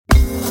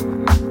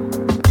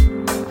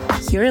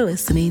You're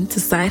listening to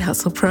Side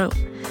Hustle Pro,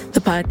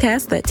 the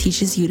podcast that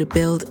teaches you to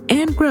build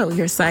and grow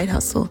your side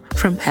hustle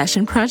from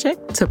passion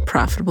project to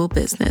profitable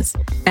business.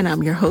 And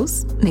I'm your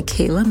host,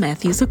 Nicaila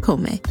Matthews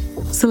Okome.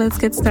 So let's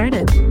get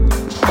started.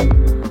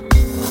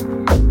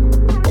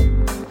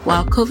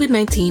 While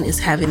COVID-19 is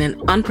having an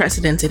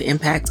unprecedented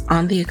impact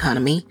on the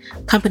economy,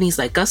 companies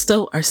like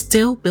Gusto are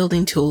still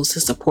building tools to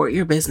support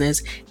your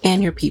business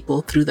and your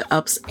people through the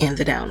ups and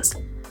the downs.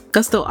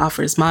 Gusto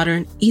offers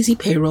modern, easy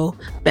payroll,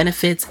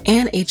 benefits,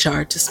 and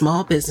HR to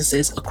small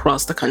businesses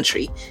across the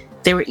country.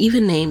 They were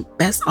even named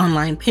Best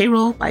Online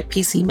Payroll by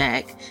PC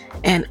Mag.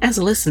 And as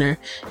a listener,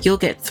 you'll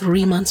get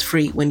 3 months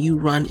free when you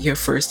run your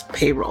first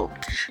payroll.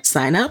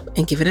 Sign up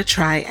and give it a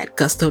try at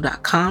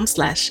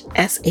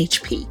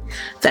gusto.com/SHP.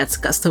 That's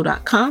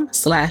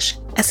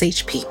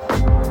gusto.com/SHP.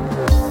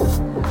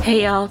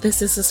 Hey y'all,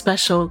 this is a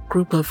special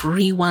group of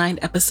rewind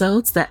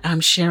episodes that I'm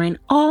sharing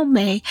all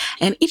May,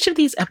 and each of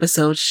these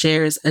episodes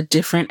shares a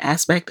different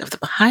aspect of the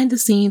behind the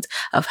scenes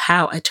of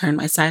how I turn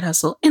my side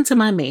hustle into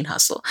my main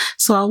hustle.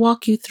 So I'll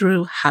walk you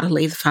through how to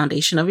lay the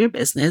foundation of your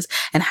business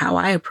and how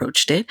I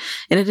approached it.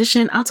 In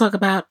addition, I'll talk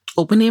about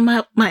opening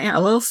my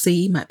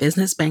LLC, my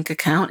business bank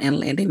account, and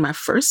landing my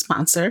first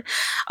sponsor.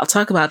 I'll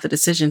talk about the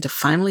decision to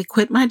finally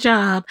quit my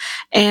job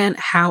and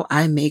how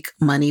I make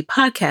money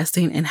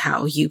podcasting and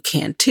how you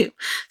can too.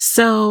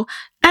 So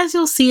as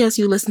you'll see as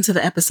you listen to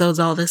the episodes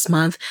all this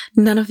month,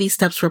 none of these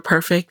steps were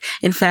perfect.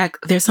 In fact,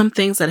 there's some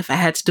things that if I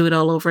had to do it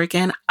all over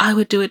again, I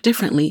would do it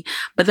differently.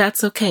 But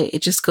that's okay.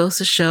 It just goes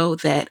to show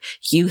that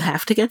you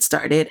have to get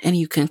started and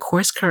you can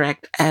course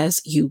correct as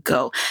you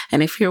go.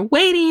 And if you're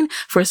waiting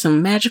for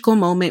some magical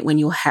moment when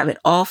you'll have it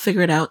all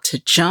figured out to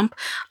jump,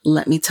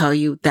 let me tell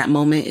you, that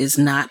moment is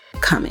not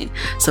coming.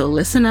 So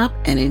listen up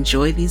and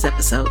enjoy these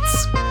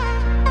episodes.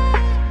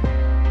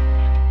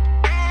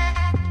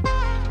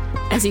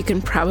 As you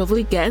can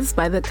probably guess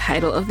by the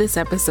title of this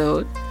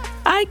episode,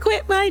 I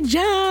quit my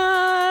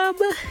job.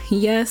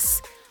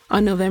 Yes,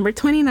 on November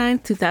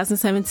 29th,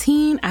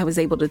 2017, I was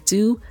able to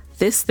do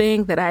this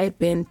thing that I had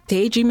been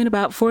daydreaming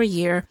about for a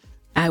year.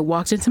 I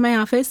walked into my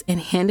office and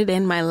handed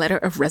in my letter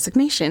of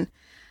resignation.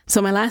 So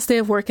my last day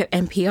of work at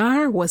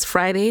NPR was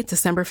Friday,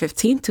 December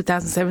 15th,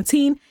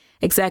 2017,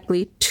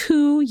 exactly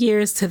 2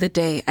 years to the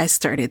day I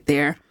started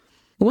there.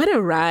 What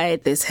a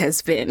ride this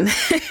has been.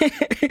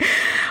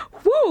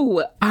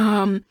 Woo!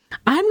 I'm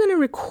going to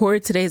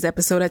record today's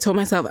episode. I told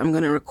myself I'm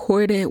going to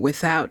record it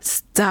without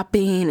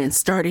stopping and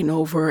starting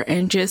over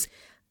and just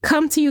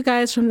come to you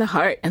guys from the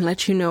heart and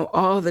let you know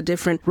all the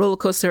different roller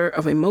coaster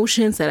of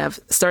emotions that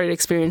I've started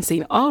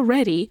experiencing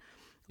already.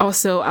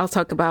 Also, I'll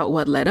talk about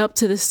what led up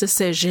to this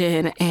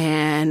decision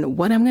and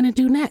what I'm going to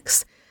do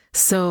next.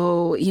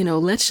 So,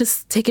 let's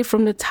just take it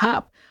from the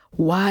top.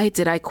 Why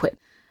did I quit?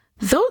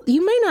 Though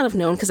you may not have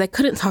known because I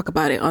couldn't talk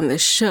about it on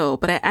this show,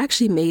 but I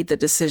actually made the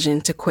decision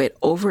to quit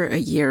over a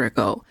year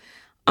ago.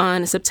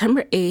 On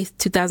September 8th,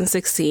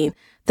 2016,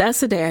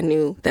 that's the day I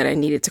knew that I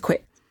needed to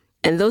quit.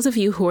 And those of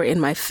you who are in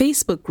my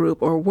Facebook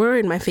group or were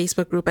in my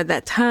Facebook group at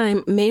that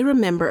time may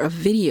remember a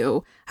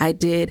video I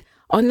did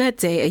on that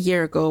day a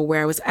year ago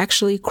where I was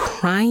actually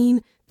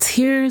crying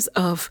tears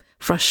of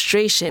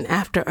frustration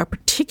after a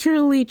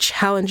particularly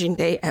challenging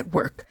day at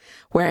work,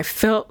 where I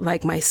felt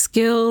like my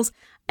skills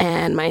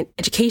and my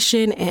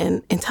education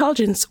and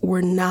intelligence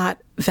were not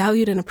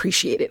valued and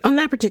appreciated on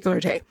that particular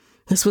day.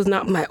 This was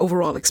not my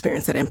overall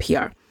experience at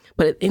NPR.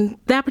 But in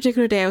that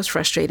particular day, I was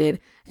frustrated.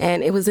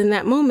 And it was in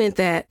that moment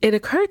that it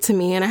occurred to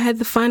me and I had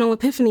the final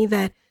epiphany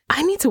that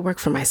I need to work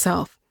for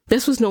myself.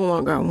 This was no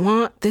longer a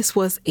want. This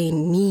was a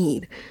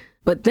need.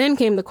 But then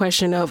came the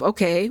question of,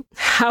 okay,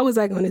 how was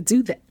I going to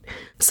do that?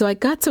 So I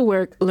got to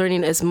work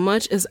learning as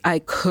much as I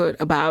could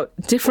about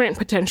different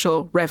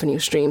potential revenue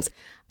streams.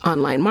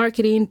 Online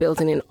marketing,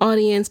 building an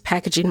audience,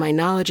 packaging my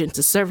knowledge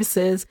into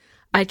services.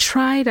 I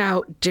tried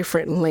out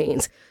different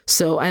lanes.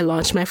 So I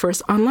launched my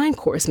first online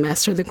course,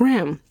 Master the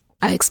Gram.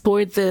 I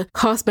explored the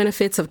cost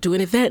benefits of doing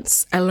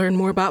events. I learned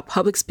more about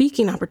public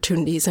speaking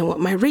opportunities and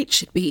what my rate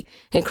should be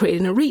and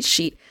created a rate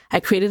sheet. I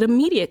created a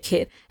media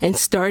kit and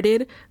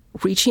started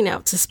reaching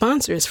out to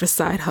sponsors for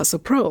Side Hustle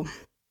Pro.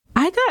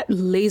 I got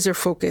laser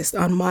focused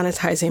on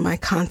monetizing my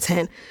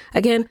content.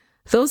 Again,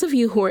 those of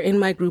you who are in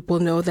my group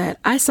will know that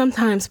I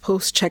sometimes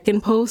post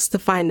check-in posts to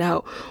find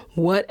out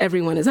what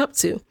everyone is up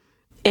to.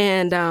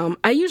 And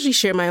I usually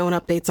share my own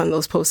updates on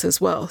those posts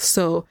as well.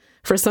 So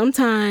for some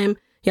time,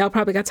 y'all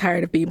probably got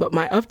tired of me, but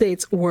my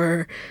updates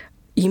were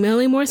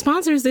emailing more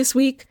sponsors this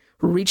week,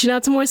 reaching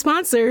out to more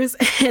sponsors.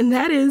 And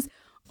that is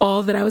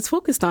all that I was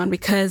focused on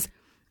because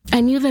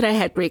I knew that I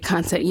had great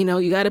content.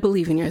 You got to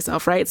believe in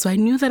yourself, right? So I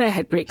knew that I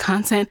had great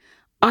content,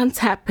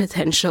 untapped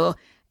potential,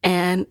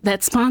 and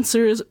that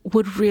sponsors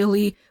would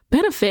really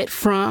benefit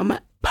from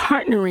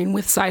partnering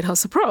with Side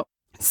Hustle Pro.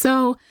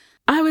 So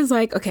I was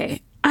like,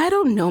 okay, I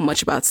don't know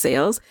much about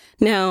sales.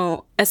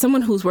 Now, as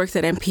someone who's worked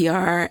at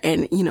NPR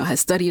and,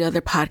 has studied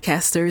other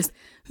podcasters,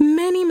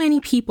 many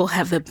people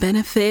have the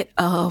benefit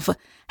of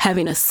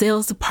having a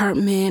sales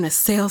department, a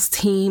sales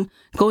team,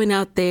 going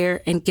out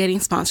there and getting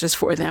sponsors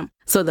for them.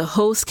 So the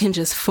host can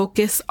just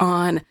focus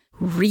on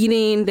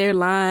reading their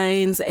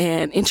lines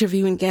and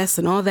interviewing guests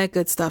and all that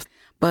good stuff.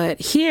 But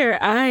here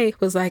I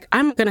was like,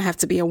 I'm going to have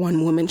to be a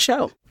one-woman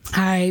show.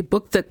 I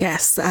book the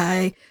guests.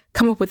 I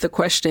come up with the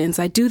questions.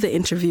 I do the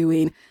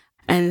interviewing.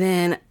 And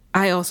then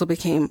I also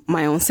became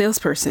my own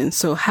salesperson.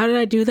 So how did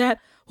I do that?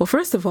 Well,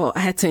 first of all, I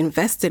had to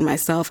invest in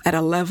myself at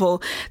a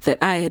level that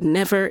I had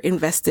never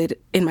invested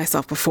in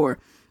myself before.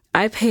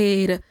 I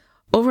paid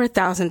over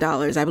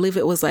 $1,000. I believe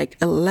it was like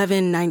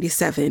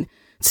 $11.97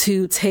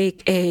 to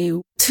take a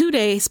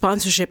 2-day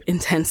sponsorship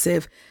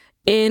intensive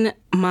in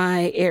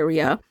my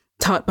area,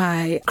 taught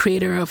by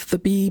creator of the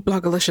Be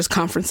Blogalicious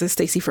conferences,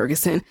 Stacey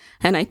Ferguson.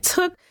 And I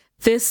took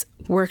this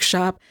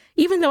workshop,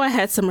 even though I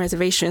had some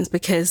reservations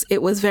because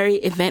it was very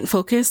event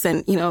focused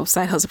and,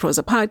 Side Hustle Pro is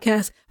a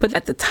podcast. But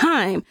at the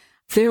time,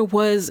 there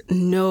was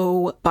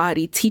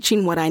nobody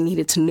teaching what I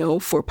needed to know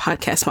for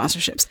podcast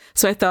sponsorships.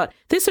 So I thought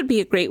this would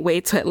be a great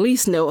way to at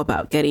least know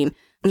about getting,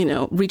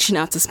 reaching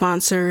out to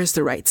sponsors,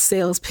 the right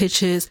sales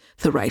pitches,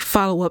 the right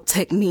follow-up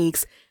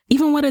techniques,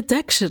 even what a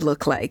deck should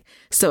look like.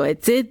 So I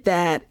did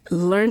that,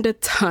 learned a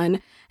ton,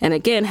 and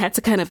again, had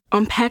to kind of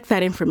unpack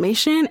that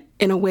information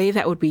in a way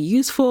that would be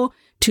useful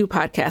to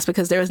podcasts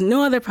because there was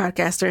no other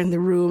podcaster in the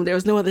room. There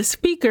was no other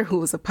speaker who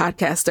was a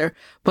podcaster,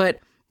 but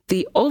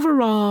the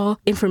overall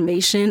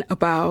information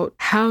about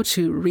how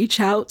to reach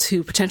out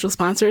to potential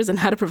sponsors and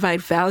how to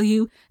provide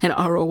value and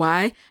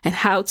ROI and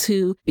how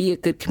to be a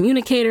good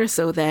communicator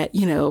so that,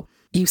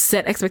 you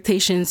set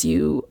expectations,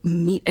 you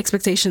meet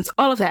expectations,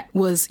 all of that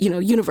was,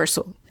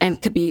 universal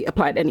and could be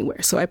applied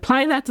anywhere. So I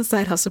applied that to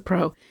Side Hustle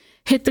Pro,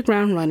 hit the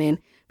ground running,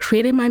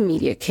 created my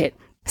media kit,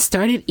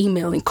 started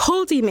emailing,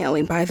 cold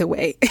emailing, by the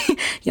way.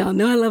 Y'all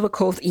know I love a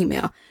cold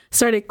email.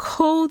 Started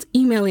cold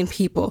emailing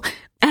people,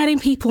 adding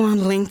people on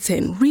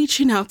LinkedIn,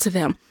 reaching out to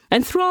them.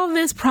 And through all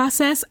this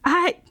process,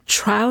 I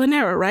trial and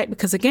error, right?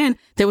 Because again,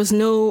 there was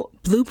no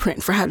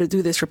blueprint for how to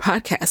do this for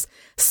podcasts.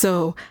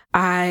 So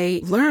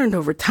I learned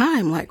over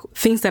time, like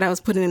things that I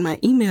was putting in my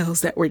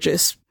emails that were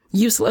just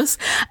useless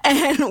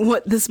and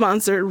what the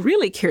sponsor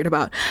really cared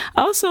about.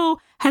 I also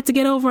had to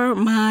get over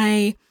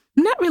my,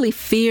 not really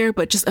fear,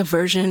 but just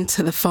aversion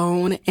to the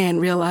phone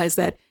and realize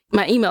that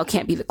my email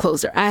can't be the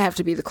closer. I have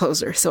to be the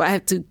closer. So I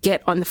have to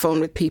get on the phone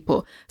with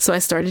people. So I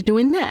started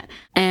doing that.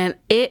 And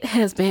it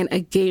has been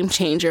a game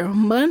changer.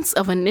 Months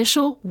of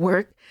initial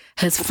work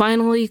has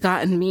finally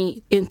gotten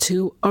me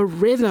into a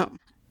rhythm.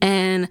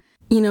 And,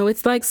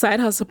 it's like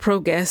Side Hustle Pro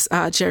guest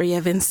Jerry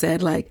Evans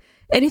said, like,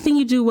 anything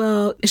you do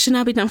well, it should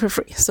not be done for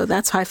free. So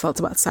that's how I felt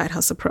about Side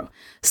Hustle Pro.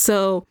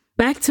 So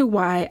back to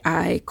why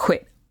I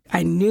quit.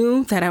 I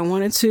knew that I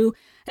wanted to.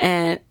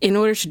 And in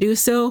order to do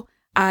so,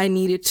 I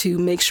needed to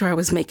make sure I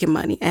was making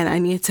money and I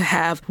needed to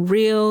have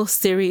real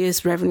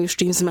serious revenue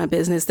streams in my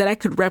business that I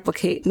could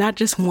replicate, not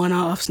just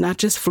one-offs, not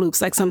just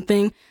flukes, like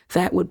something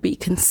that would be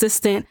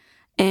consistent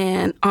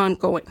and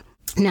ongoing.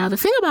 Now, the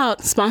thing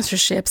about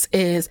sponsorships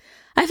is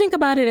I think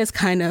about it as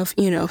kind of,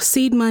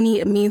 seed money.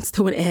 It means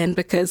to an end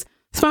because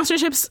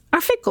sponsorships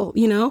are fickle,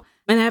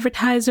 An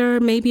advertiser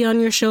may be on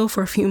your show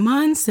for a few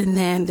months and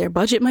then their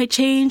budget might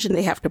change and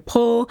they have to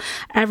pull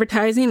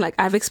advertising. Like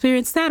I've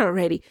experienced that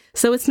already.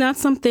 So it's not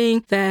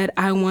something that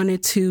I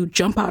wanted to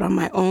jump out on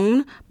my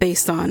own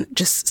based on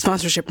just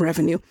sponsorship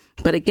revenue.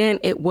 But again,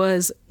 it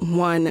was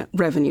one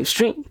revenue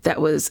stream. That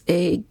was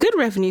a good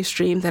revenue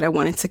stream that I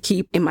wanted to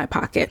keep in my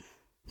pocket.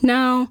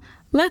 Now,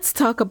 let's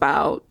talk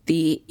about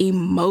the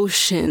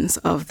emotions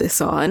of this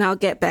all. And I'll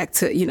get back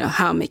to,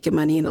 how I'm making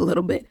money in a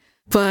little bit.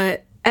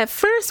 But at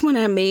first, when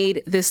I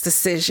made this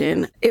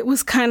decision, it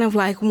was kind of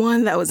like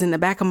one that was in the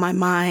back of my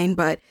mind,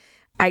 but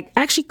I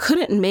actually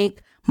couldn't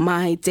make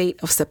my date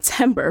of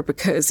September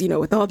because,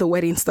 with all the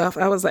wedding stuff,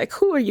 I was like,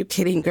 who are you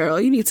kidding,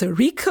 girl? You need to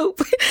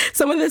recoup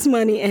some of this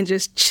money and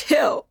just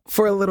chill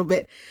for a little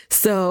bit.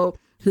 So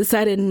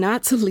decided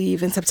not to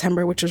leave in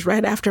September, which was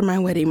right after my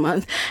wedding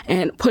month,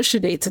 and push the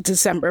date to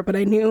December. But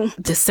I knew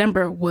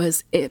December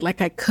was it.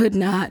 Like I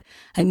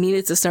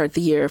needed to start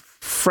the year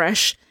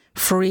fresh,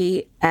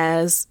 free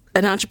as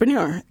an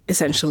entrepreneur,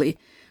 essentially.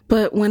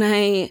 But when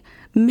I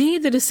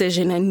made the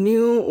decision, I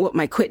knew what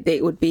my quit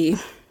date would be.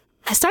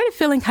 I started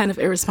feeling kind of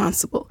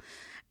irresponsible.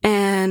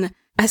 And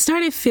I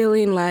started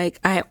feeling like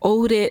I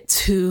owed it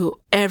to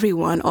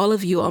everyone, all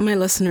of you, all my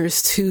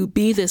listeners, to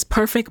be this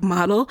perfect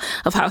model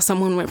of how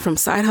someone went from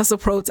Side Hustle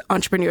Pro to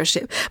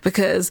entrepreneurship.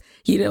 Because,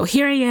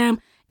 here I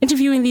am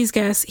interviewing these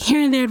guests,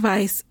 hearing their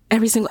advice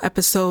every single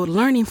episode,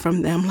 learning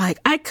from them. Like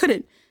I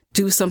couldn't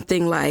do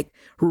something like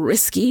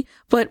risky,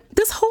 but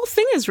this whole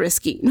thing is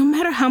risky. No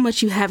matter how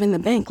much you have in the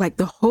bank, like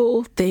the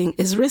whole thing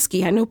is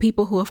risky. I know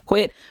people who have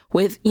quit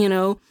with,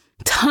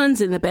 tons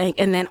in the bank,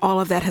 and then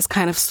all of that has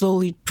kind of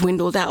slowly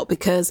dwindled out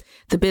because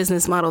the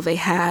business model they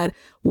had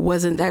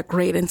wasn't that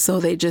great. And so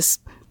they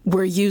just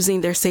were using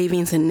their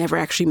savings and never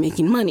actually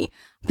making money.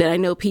 Then I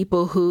know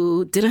people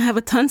who didn't have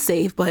a ton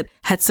saved, but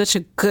had such a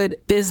good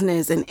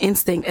business and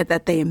instinct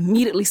that they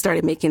immediately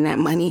started making that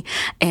money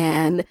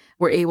and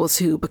were able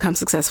to become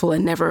successful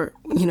and never,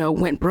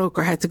 went broke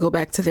or had to go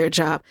back to their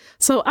job.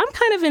 So I'm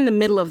kind of in the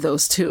middle of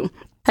those two.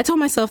 I told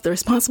myself the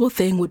responsible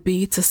thing would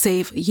be to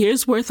save a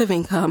year's worth of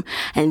income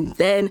and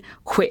then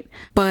quit.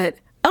 But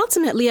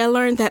ultimately, I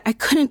learned that I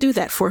couldn't do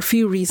that for a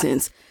few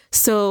reasons.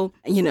 So,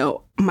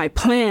 my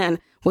plan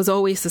was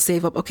always to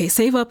save up,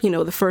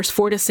 the first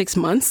 4 to 6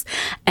 months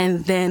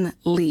and then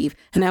leave.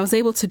 And I was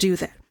able to do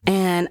that.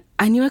 And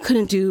I knew I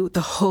couldn't do the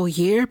whole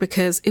year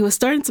because it was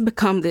starting to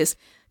become this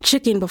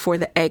chicken before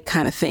the egg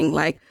kind of thing.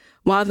 Like,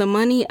 while the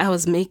money I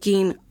was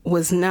making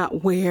was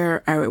not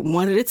where I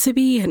wanted it to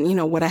be, and,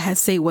 what I had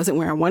to say wasn't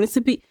where I wanted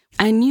to be,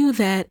 I knew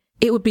that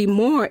it would be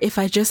more if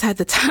I just had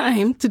the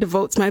time to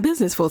devote to my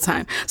business full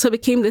time. So it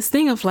became this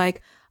thing of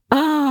like,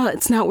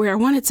 it's not where I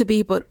want it to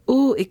be, but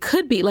it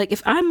could be. Like,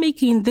 if I'm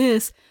making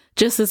this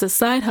just as a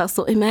side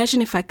hustle,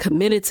 imagine if I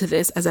committed to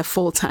this as a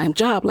full-time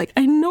job. Like,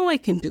 I know I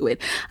can do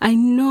it. I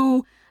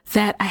know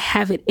that I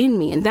have it in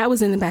me. And that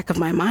was in the back of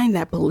my mind,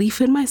 that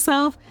belief in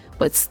myself,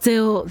 but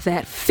still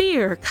that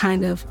fear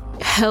kind of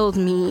held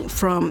me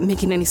from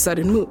making any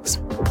sudden moves.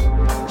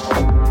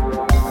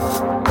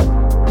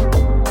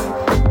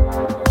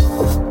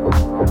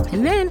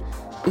 And then,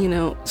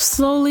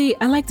 slowly,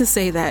 I like to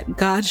say that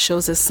God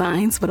shows us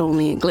signs, but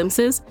only in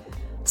glimpses.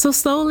 So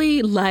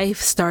slowly,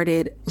 life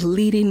started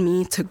leading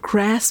me to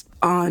grasp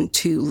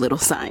onto little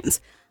signs.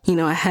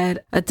 I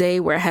had a day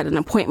where I had an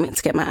appointment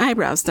to get my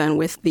eyebrows done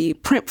with the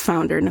Primp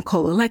founder,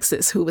 Nicole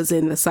Alexis, who was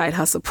in the Side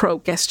Hustle Pro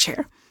guest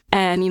chair.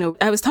 And,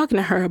 I was talking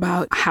to her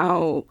about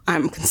how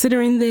I'm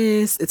considering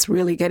this. It's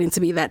really getting to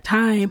be that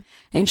time.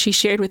 And she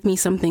shared with me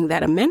something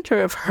that a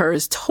mentor of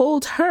hers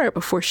told her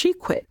before she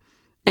quit.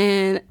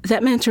 And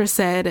that mentor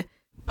said,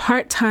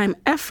 part-time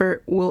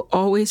effort will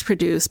always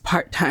produce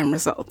part-time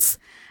results.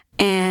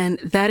 And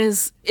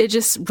it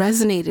just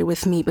resonated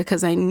with me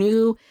because I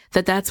knew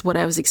that that's what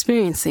I was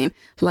experiencing.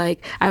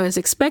 Like, I was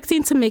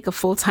expecting to make a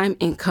full-time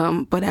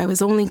income, but I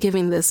was only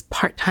giving this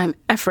part-time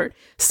effort.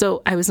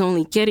 So I was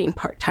only getting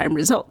part-time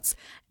results.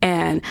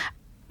 And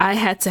I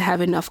had to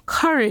have enough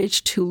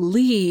courage to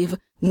leave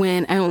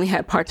when I only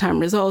had part-time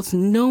results,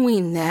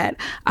 knowing that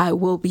I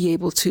will be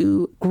able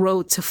to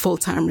grow to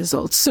full-time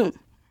results soon.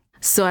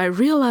 So I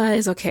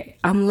realized, okay,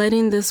 I'm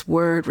letting this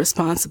word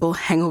responsible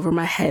hang over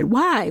my head.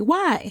 Why?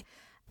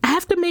 I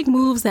have to make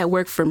moves that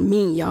work for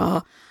me,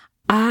 y'all.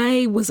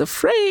 I was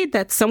afraid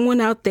that someone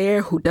out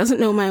there who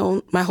doesn't know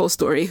my whole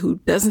story, who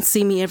doesn't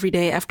see me every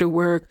day after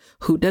work,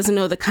 who doesn't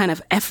know the kind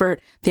of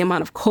effort, the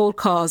amount of cold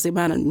calls, the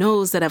amount of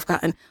no's that I've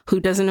gotten,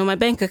 who doesn't know my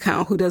bank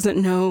account, who doesn't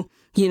know,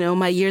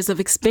 my years of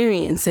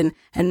experience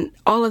and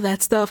all of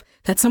that stuff,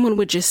 that someone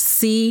would just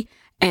see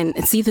and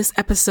see this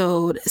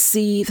episode,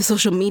 see the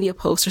social media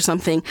post or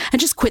something, and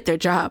just quit their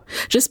job.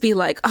 Just be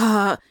like,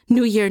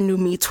 new year, new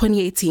me,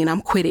 2018,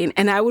 I'm quitting.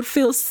 And I would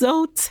feel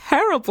so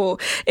terrible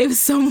if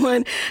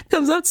someone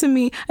comes up to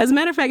me. As a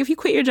matter of fact, if you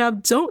quit your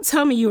job, don't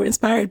tell me you were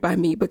inspired by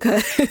me,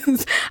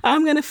 because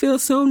I'm going to feel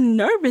so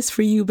nervous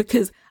for you,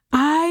 because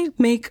I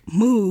make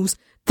moves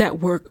that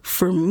work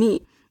for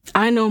me.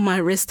 I know my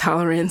risk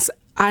tolerance.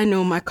 I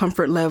know my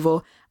comfort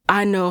level.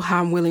 I know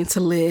how I'm willing to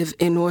live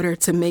in order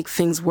to make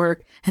things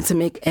work and to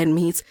make end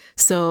meets.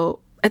 So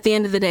at the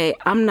end of the day,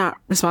 I'm not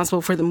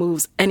responsible for the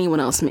moves anyone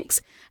else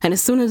makes. And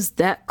as soon as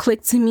that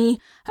clicked to me,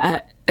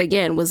 I,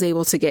 again, was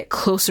able to get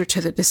closer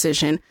to the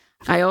decision.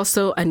 I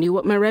knew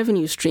what my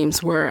revenue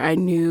streams were. I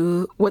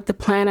knew what the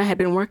plan I had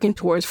been working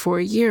towards for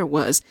a year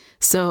was.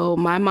 So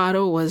my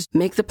motto was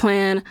make the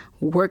plan,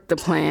 work the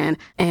plan.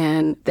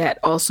 And that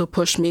also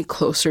pushed me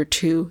closer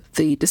to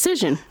the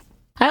decision.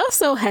 I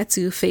also had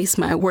to face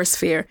my worst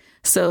fear.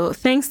 So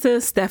thanks to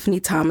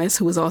Stephanie Thomas,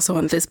 who was also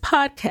on this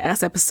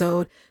podcast,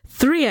 episode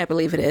 3, I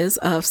believe it is,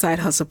 of Side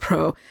Hustle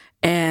Pro.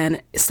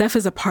 And Steph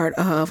is a part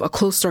of a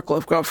close circle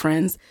of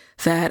girlfriends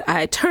that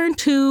I turn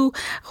to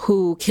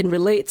who can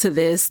relate to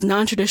this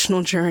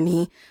non-traditional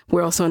journey.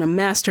 We're also in a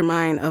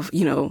mastermind of,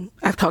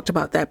 I've talked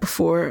about that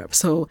before.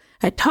 So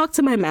I talked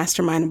to my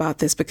mastermind about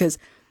this because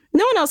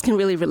no one else can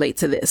really relate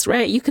to this,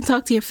 right? You can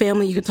talk to your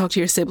family, you can talk to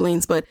your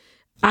siblings, but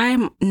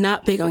I'm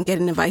not big on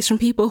getting advice from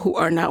people who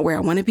are not where I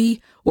want to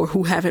be or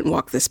who haven't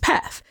walked this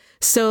path.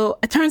 So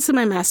I turned to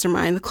my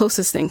mastermind, the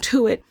closest thing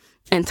to it,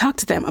 and talked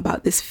to them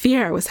about this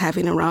fear I was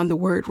having around the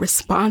word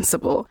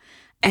responsible.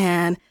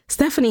 And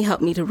Stephanie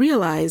helped me to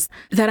realize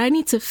that I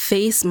need to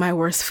face my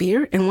worst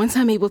fear. And once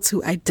I'm able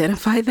to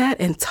identify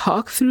that and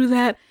talk through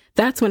that,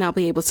 that's when I'll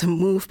be able to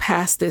move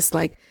past this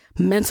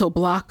mental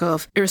block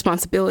of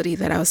irresponsibility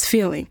that I was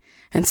feeling.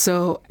 And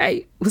so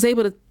I was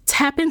able to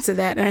tap into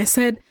that. And I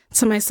said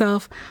to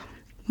myself,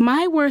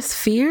 my worst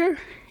fear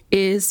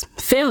is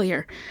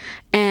failure.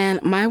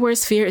 And my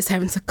worst fear is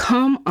having to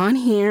come on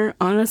here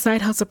on a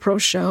Side Hustle Pro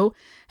show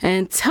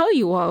and tell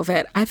you all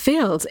that I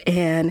failed.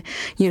 And,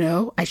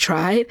 I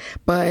tried,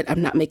 but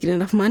I'm not making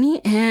enough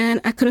money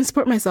and I couldn't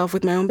support myself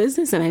with my own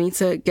business and I need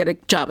to get a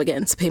job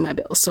again to pay my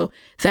bills. So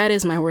that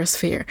is my worst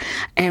fear.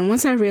 And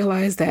once I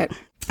realized that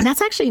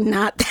that's actually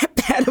not that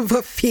bad of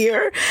a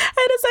fear, and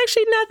it's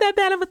actually not that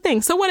bad of a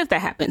thing. So what if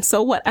that happened?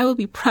 So what? I would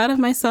be proud of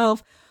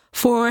myself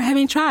for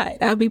having tried.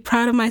 I would be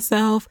proud of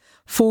myself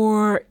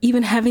for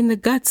even having the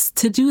guts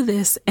to do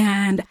this.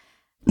 And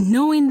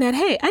knowing that,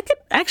 hey, I could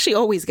actually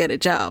always get a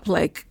job.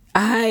 Like,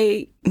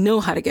 I know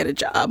how to get a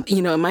job.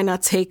 You know, it might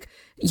not take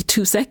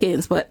 2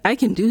 seconds, but I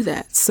can do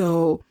that.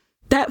 So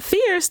that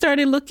fear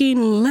started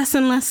looking less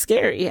and less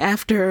scary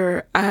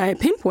after I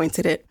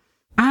pinpointed it.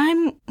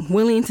 I'm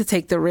willing to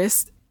take the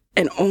risk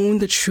and own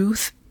the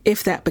truth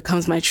if that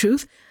becomes my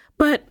truth,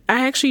 but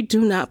I actually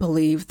do not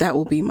believe that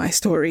will be my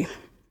story.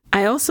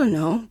 I also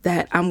know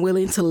that I'm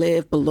willing to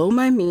live below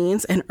my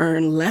means and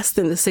earn less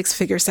than the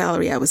 6-figure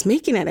salary I was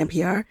making at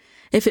NPR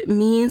if it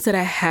means that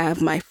I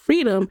have my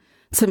freedom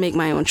to make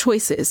my own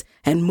choices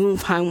and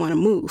move how I want to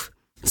move.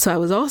 So I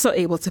was also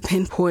able to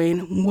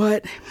pinpoint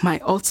what my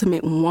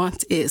ultimate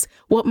want is,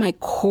 what my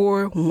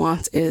core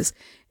want is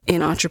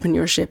in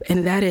entrepreneurship,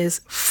 and that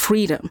is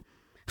freedom.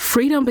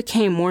 Freedom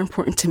became more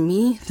important to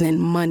me than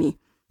money.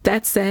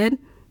 That said,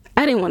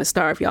 I didn't want to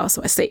starve, y'all,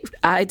 so I saved.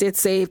 I did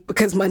save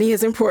because money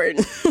is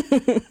important.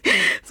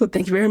 So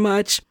thank you very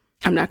much.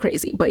 I'm not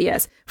crazy, but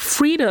yes,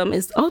 freedom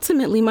is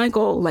ultimately my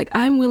goal. Like,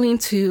 I'm willing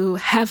to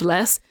have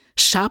less,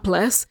 shop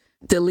less,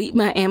 delete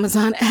my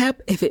Amazon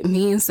app if it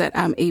means that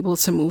I'm able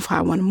to move how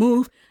I want to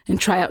move and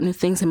try out new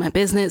things in my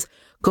business,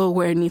 go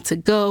where I need to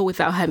go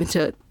without having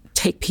to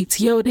take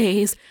PTO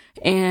days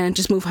and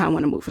just move how I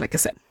want to move, like I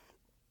said.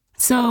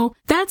 So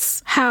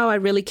that's how I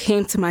really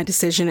came to my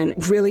decision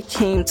and really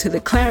came to the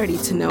clarity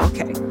to know,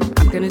 okay,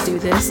 I'm going to do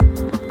this.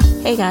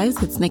 Hey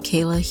guys, it's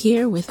Nikayla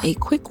here with a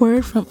quick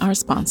word from our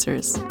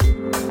sponsors.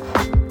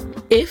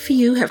 If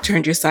you have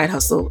turned your side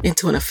hustle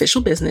into an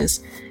official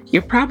business,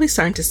 you're probably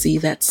starting to see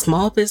that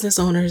small business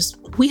owners,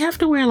 we have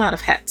to wear a lot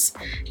of hats.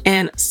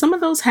 And some of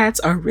those hats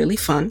are really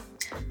fun,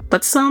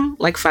 but some,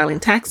 like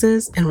filing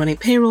taxes and running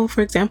payroll,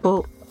 for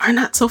example, are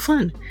not so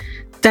fun.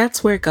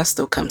 That's where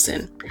Gusto comes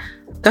in.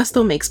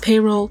 Gusto makes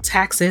payroll,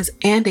 taxes,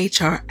 and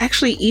HR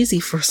actually easy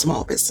for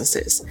small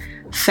businesses.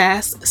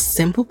 Fast,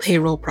 simple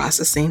payroll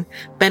processing,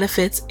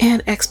 benefits,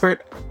 and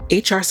expert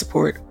HR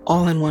support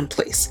all in one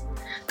place.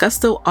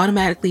 Gusto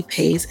automatically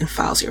pays and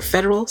files your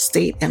federal,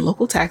 state, and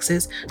local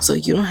taxes so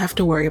you don't have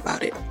to worry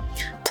about it.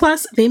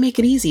 Plus, they make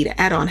it easy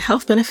to add on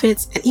health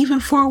benefits and even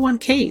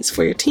 401ks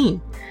for your team.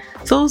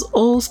 Those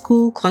old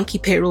school clunky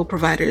payroll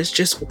providers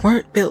just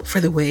weren't built for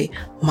the way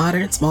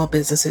modern small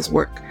businesses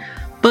work.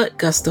 But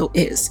Gusto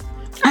is.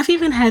 I've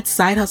even had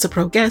Side Hustle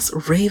Pro guests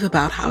rave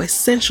about how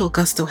essential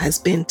Gusto has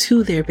been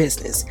to their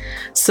business.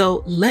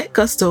 So let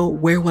Gusto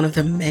wear one of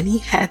the many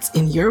hats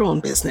in your own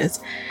business.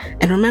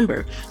 And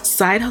remember,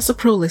 Side Hustle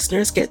Pro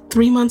listeners get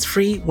 3 months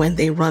free when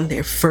they run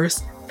their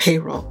first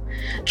payroll.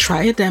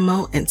 Try a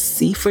demo and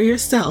see for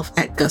yourself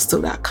at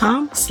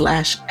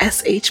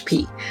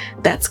gusto.com/SHP.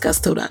 That's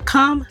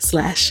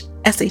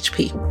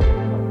gusto.com/SHP.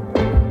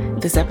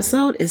 This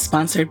episode is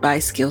sponsored by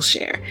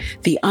Skillshare.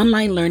 The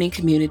online learning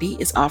community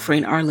is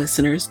offering our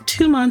listeners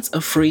 2 months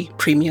of free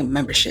premium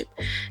membership.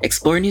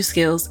 Explore new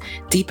skills,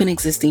 deepen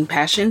existing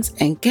passions,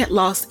 and get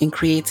lost in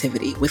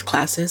creativity with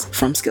classes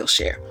from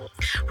Skillshare.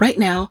 Right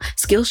now,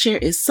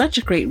 Skillshare is such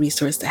a great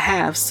resource to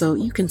have so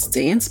you can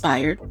stay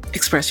inspired,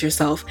 express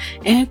yourself,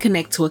 and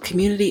connect to a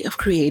community of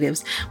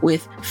creatives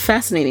with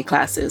fascinating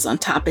classes on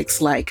topics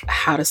like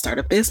how to start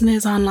a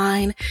business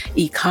online,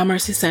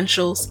 e-commerce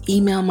essentials,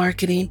 email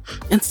marketing,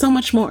 and so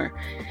much more.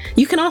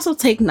 You can also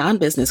take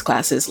non-business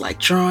classes like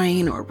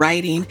drawing or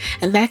writing,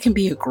 and that can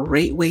be a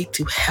great way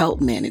to help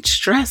manage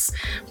stress,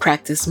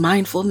 practice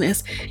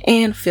mindfulness,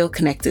 and feel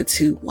connected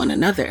to one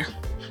another.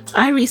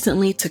 I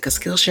recently took a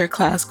Skillshare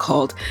class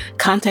called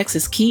Context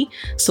is Key,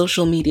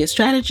 Social Media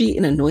Strategy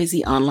in a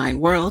Noisy Online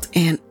World,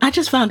 and I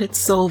just found it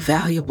so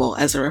valuable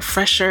as a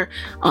refresher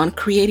on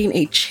creating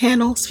a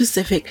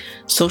channel-specific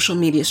social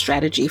media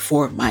strategy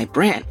for my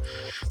brand.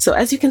 So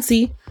as you can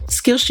see,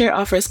 Skillshare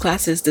offers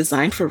classes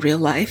designed for real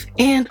life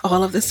and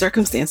all of the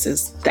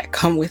circumstances that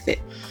come with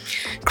it.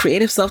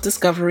 Creative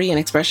self-discovery and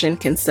expression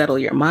can settle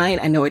your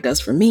mind. I know it does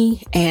for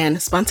me. And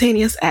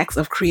spontaneous acts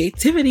of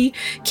creativity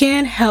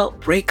can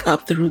help break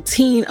up the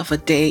routine of a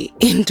day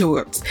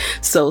indoors.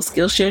 So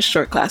Skillshare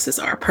short classes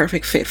are a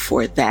perfect fit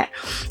for that.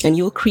 And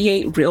you'll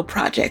create real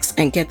projects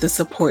and get the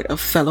support of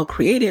fellow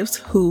creatives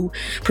who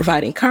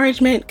provide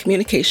encouragement,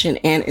 communication,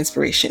 and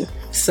inspiration.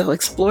 So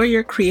explore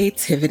your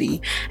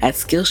creativity at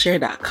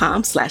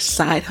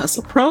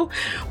Skillshare.com/sidehustlepro,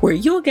 where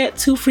you'll get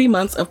 2 free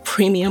months of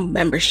premium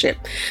membership.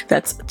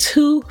 That's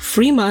 2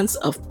 free months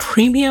of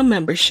premium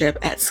membership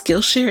at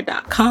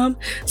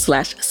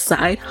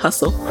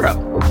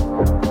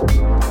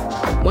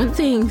Skillshare.com/sidehustlepro. One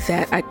thing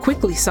that I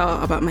quickly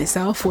saw about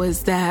myself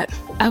was that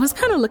I was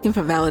kind of looking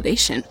for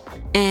validation.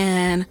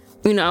 And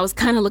I was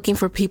kind of looking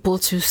for people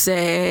to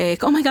say,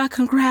 oh my God,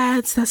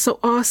 congrats, that's so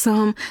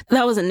awesome.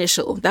 That was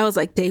initial. That was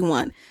like day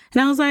one.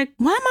 And I was like,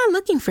 why am I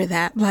looking for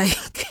that?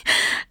 Like,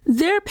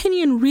 their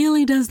opinion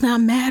really does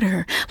not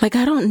matter. Like,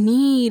 I don't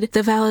need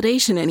the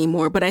validation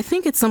anymore. But I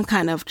think it's some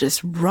kind of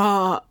just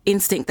raw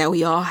instinct that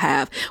we all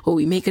have when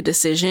we make a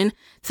decision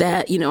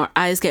that, our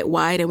eyes get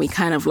wide and we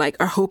kind of like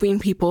are hoping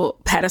people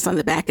pat us on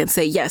the back and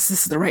say, yes,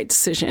 this is the right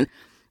decision.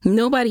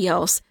 Nobody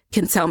else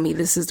can tell me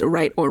this is the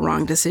right or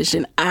wrong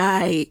decision.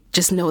 I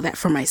just know that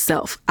for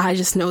myself. I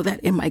just know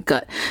that in my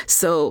gut.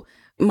 So,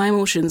 my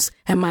emotions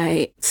and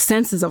my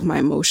senses of my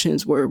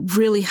emotions were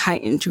really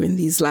heightened during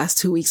these last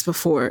 2 weeks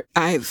before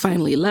I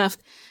finally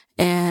left.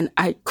 And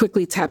I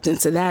quickly tapped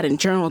into that and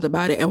journaled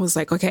about it and was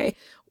like, okay,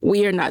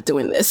 we are not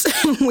doing this.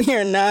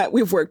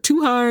 We've worked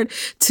too hard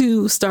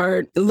to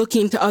start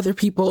looking to other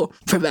people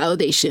for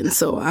validation.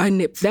 So I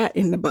nipped that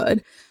in the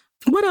bud.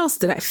 What else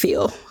did I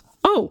feel?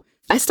 Oh,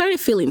 I started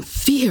feeling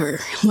fear.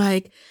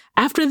 Like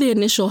after the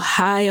initial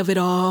high of it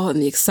all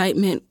and the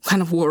excitement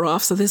kind of wore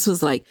off. So this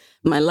was like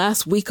my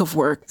last week of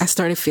work. I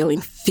started feeling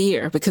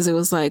fear because it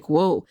was like,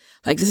 whoa,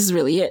 like this is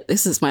really it.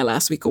 This is my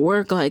last week of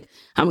work. Like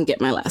I'm gonna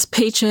get my last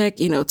paycheck,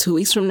 2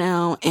 weeks from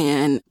now.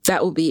 And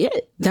that will be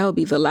it. That will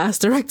be the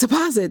last direct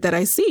deposit that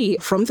I see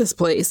from this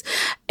place.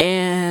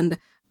 And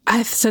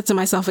I said to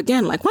myself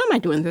again, like, why am I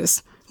doing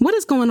this? What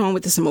is going on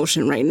with this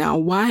emotion right now?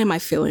 Why am I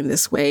feeling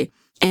this way?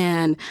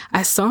 And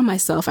I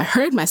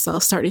heard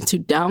myself starting to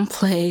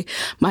downplay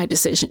my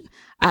decision.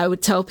 I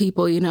would tell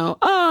people, oh,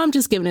 I'm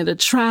just giving it a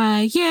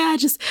try. Yeah, I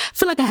just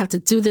feel like I have to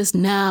do this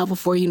now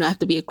before, I have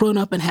to be a grown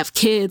up and have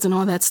kids and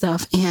all that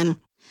stuff. And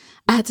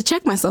I had to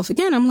check myself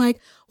again. I'm like,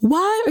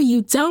 why are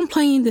you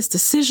downplaying this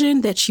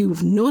decision that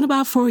you've known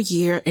about for a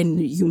year and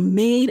you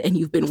made and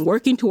you've been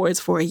working towards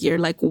for a year?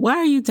 Like, why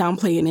are you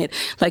downplaying it?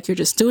 Like you're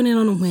just doing it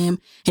on a whim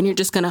and you're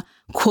just going to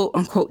quote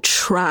unquote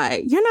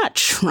try. You're not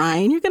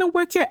trying. You're going to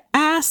work your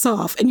ass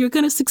off and you're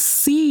going to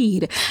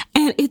succeed.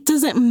 And it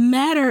doesn't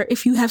matter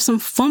if you have some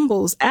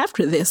fumbles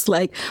after this.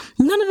 Like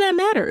none of that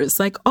matters.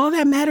 Like all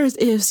that matters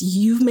is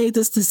you've made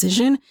this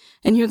decision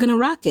and you're going to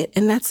rock it.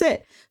 And that's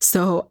it.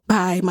 So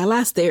by my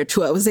last day or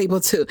two, I was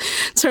able to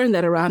turn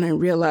that around and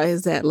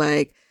realize that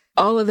like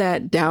all of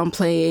that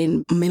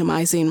downplaying,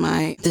 minimizing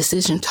my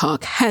decision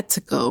talk had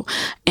to go.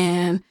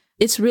 And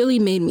it's really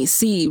made me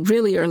see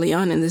really early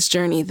on in this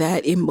journey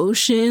that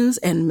emotions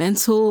and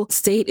mental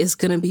state is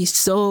going to be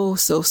so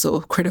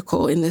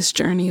critical in this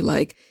journey.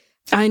 Like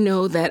I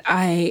know that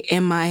I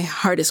am my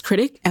hardest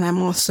critic and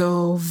I'm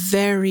also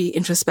very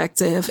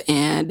introspective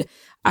and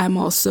I'm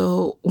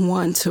also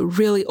one to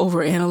really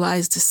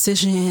overanalyze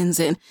decisions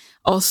and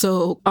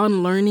also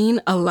unlearning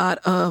a lot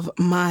of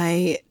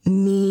my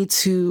need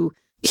to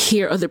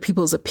hear other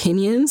people's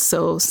opinions.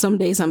 So some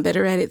days I'm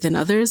better at it than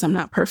others. I'm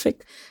not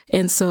perfect.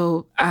 And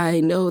so I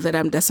know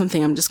that that's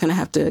something I'm just going to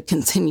have to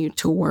continue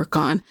to work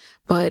on.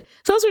 But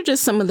those are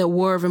just some of the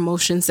war of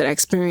emotions that I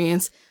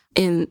experienced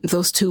in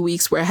those 2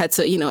 weeks where I had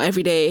to,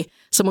 every day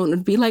someone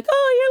would be like,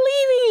 oh, you're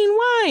leaving.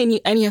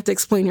 Why? And you have to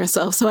explain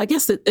yourself. So I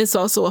guess it's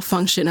also a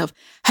function of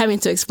having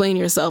to explain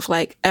yourself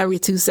like every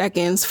 2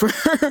 seconds for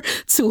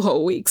 2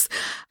 whole weeks.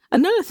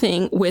 Another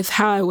thing with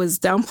how I was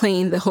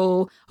downplaying the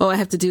whole, I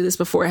have to do this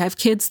before I have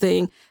kids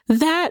thing,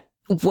 that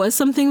was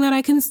something that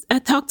I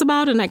talked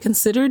about and I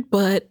considered,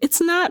 but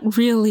it's not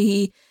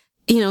really,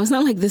 it's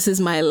not like this is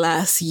my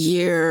last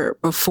year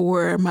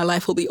before my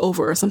life will be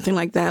over or something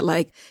like that,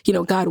 like,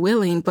 God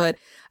willing. But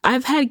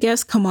I've had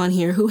guests come on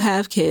here who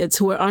have kids,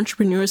 who are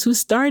entrepreneurs, who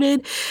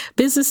started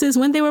businesses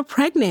when they were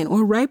pregnant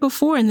or right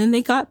before, and then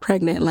they got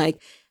pregnant.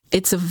 Like,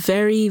 it's a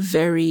very,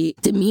 very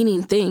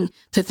demeaning thing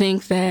to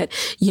think that,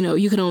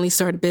 you can only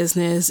start a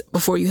business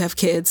before you have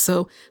kids.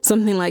 So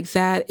something like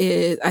that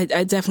is,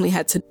 I definitely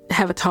had to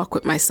have a talk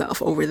with myself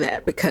over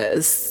that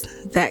because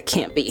that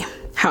can't be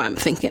how I'm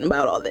thinking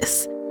about all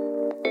this.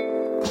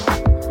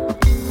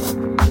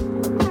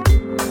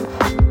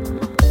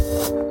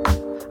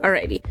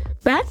 Alrighty,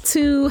 back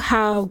to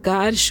how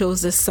God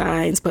shows us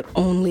signs, but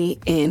only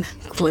in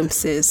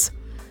glimpses.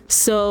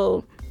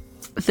 So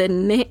the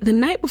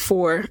night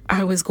before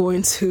I was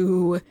going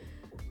to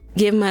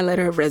give my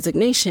letter of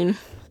resignation,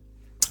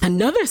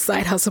 another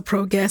Side Hustle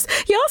Pro guest,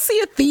 y'all see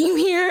a theme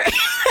here?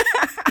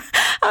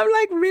 I'm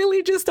like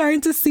really just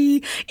starting to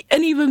see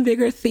an even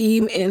bigger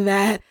theme in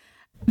that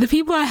the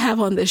people I have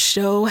on the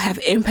show have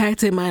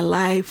impacted my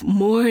life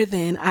more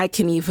than I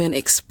can even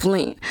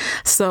explain.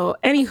 So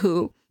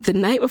anywho, the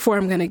night before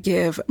I'm going to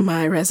give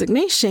my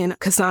resignation,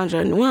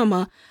 Cassandra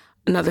Nwama,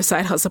 another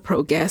Side Hustle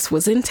Pro guest,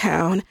 was in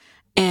town.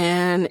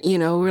 And,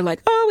 we're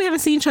like, oh, we haven't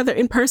seen each other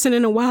in person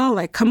in a while.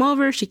 Like, come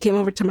over. She came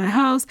over to my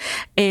house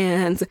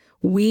and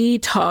we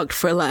talked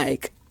for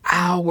like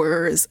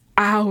hours.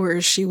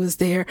 She was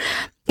there.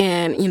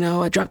 And,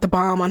 I dropped the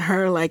bomb on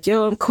her like,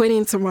 yo, I'm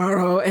quitting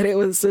tomorrow. And it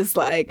was just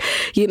like,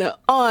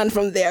 on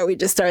from there, we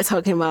just started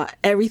talking about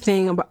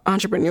everything about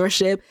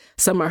entrepreneurship,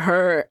 some of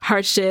her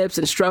hardships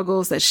and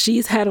struggles that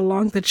she's had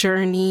along the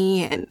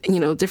journey and,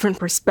 different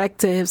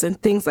perspectives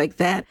and things like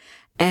that.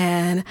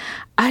 And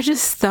I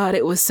just thought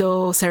it was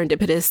so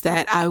serendipitous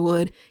that I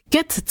would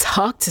get to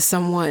talk to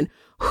someone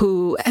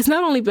who has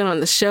not only been on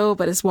the show,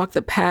 but has walked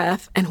the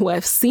path and who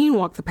I've seen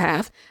walk the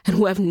path and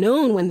who I've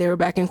known when they were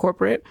back in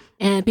corporate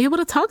and be able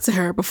to talk to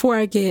her before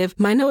I give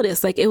my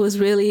notice. Like it was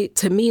really,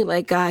 to me,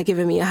 like God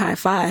giving me a high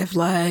five.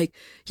 Like,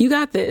 you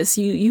got this.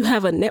 You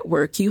have a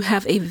network. You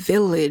have a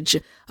village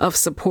of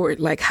support.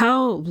 Like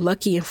how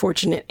lucky and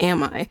fortunate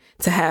am I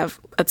to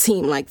have a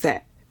team like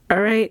that?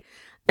 All right.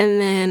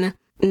 And then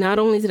not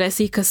only did I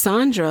see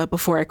Cassandra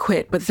before I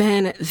quit, but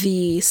then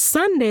the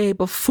Sunday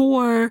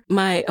before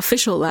my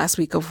official last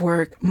week of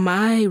work,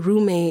 my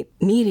roommate,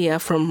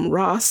 Nidia from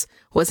Ross,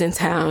 was in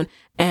town,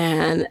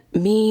 and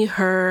me,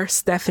 her,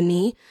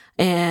 Stephanie,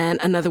 and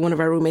another one of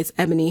our roommates,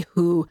 Ebony,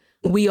 who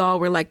we all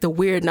were like the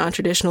weird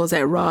non-traditionals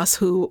at Ross,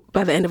 who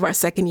by the end of our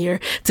second year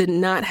did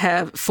not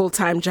have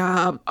full-time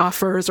job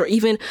offers, or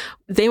even,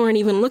 they weren't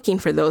even looking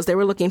for those. They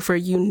were looking for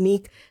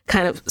unique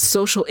kind of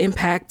social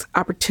impact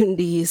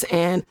opportunities,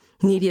 and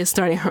Nidia is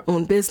starting her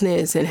own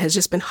business and has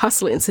just been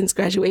hustling since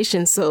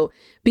graduation. So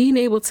being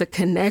able to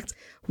connect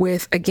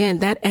with, again,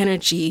 that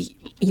energy,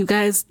 you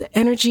guys, the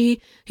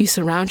energy you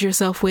surround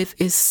yourself with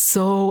is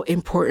so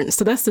important.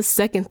 So that's the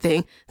second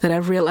thing that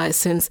I've realized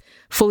since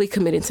fully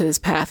committing to this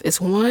path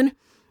is, one,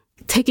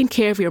 taking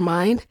care of your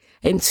mind,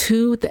 and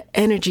two, the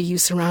energy you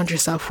surround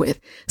yourself with.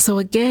 So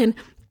again,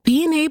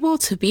 being able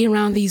to be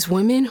around these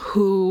women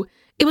who,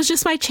 it was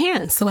just by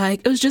chance,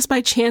 like it was just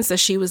by chance that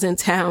she was in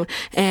town,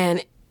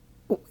 and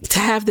to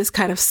have this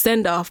kind of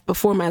send off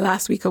before my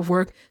last week of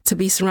work, to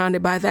be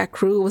surrounded by that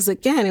crew was,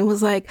 again, it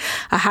was like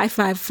a high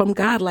five from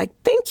God. Like,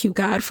 thank you,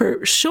 God,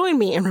 for showing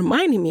me and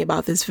reminding me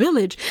about this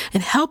village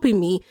and helping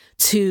me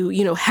to,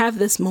 have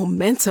this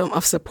momentum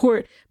of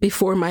support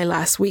before my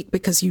last week,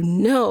 because you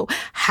know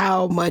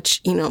how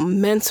much,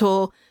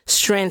 mental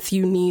strength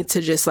you need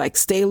to just like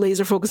stay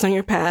laser focused on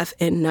your path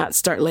and not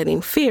start letting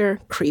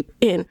fear creep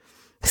in.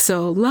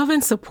 So love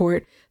and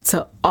support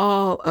to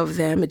all of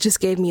them. It just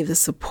gave me the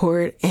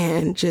support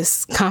and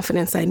just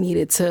confidence I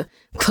needed to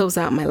close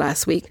out my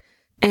last week.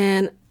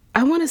 And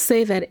I want to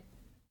say that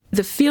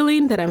the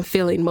feeling that I'm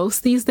feeling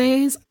most these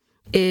days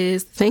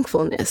is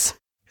thankfulness.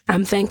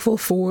 I'm thankful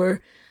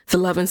for the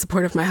love and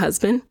support of my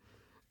husband.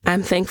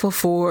 I'm thankful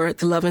for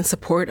the love and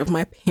support of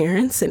my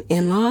parents and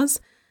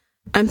in-laws.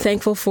 I'm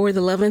thankful for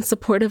the love and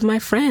support of my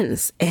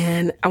friends.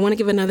 And I want to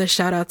give another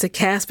shout out to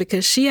Cass,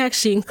 because she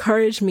actually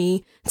encouraged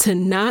me to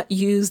not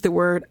use the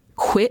word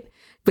quit,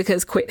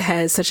 because quit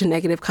has such a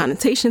negative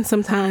connotation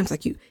sometimes,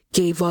 like you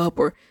gave up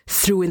or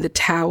threw in the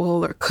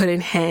towel or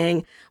couldn't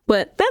hang.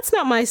 But that's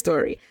not my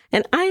story.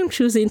 And I am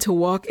choosing to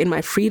walk in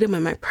my freedom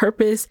and my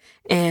purpose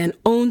and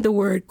own the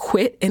word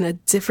quit in a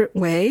different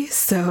way.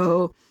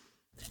 So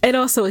it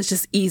also is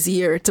just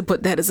easier to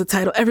put that as a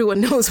title.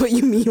 Everyone knows what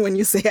you mean when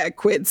you say I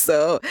quit.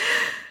 So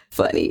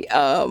funny.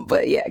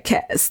 But yeah,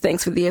 Cass,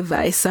 thanks for the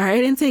advice. Sorry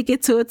I didn't take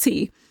it to a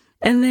T.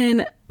 And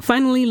then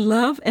finally,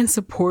 love and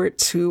support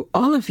to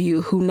all of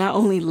you who not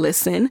only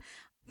listen.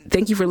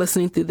 Thank you for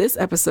listening through this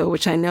episode,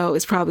 which I know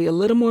is probably a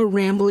little more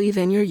rambly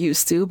than you're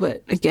used to.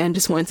 But again,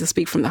 just wanted to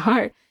speak from the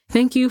heart.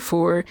 Thank you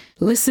for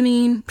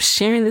listening,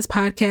 sharing this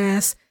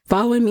podcast,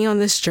 following me on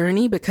this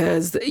journey,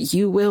 because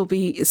you will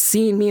be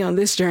seeing me on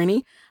this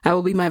journey. I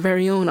will be my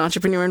very own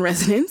entrepreneur in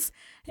residence.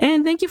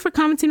 And thank you for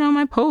commenting on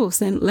my posts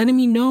and letting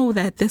me know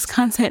that this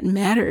content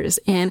matters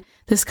and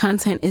this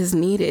content is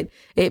needed.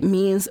 It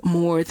means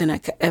more than I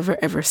could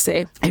ever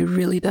say. It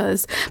really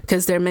does.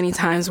 Because there are many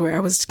times where I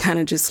was kind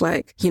of just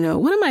like,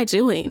 what am I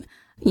doing?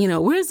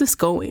 Where is this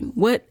going?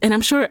 And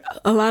I'm sure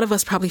a lot of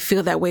us probably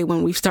feel that way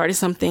when we've started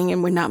something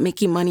and we're not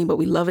making money, but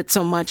we love it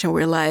so much and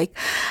we're like,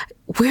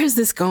 where's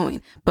this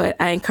going? But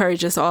I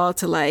encourage us all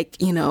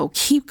to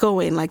keep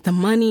going. Like, the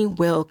money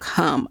will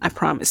come. I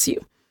promise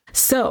you.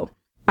 So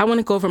I want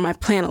to go over my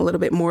plan a little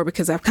bit more,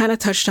 because I've kind of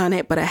touched on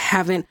it, but I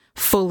haven't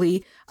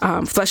fully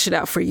fleshed it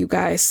out for you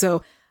guys.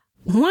 So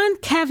one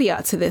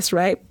caveat to this,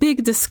 right?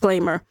 Big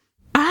disclaimer.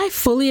 I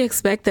fully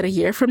expect that a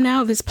year from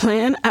now, this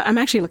plan, I'm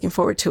actually looking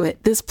forward to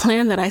it. This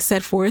plan that I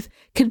set forth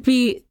could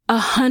be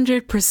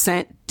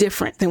 100%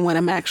 different than what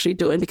I'm actually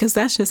doing, because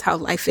that's just how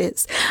life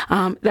is.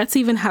 That's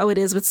even how it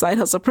is with Side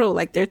Hustle Pro.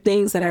 Like, there are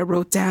things that I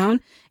wrote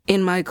down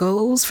in my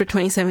goals for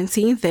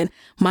 2017, and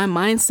my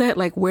mindset,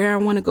 like where I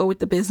want to go with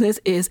the business,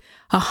 is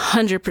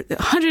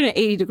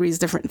 180 degrees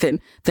different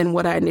than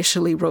what I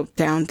initially wrote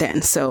down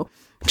then. So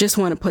just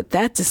want to put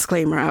that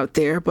disclaimer out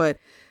there. But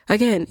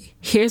again,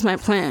 here's my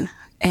plan.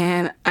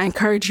 And I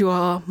encourage you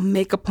all,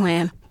 make a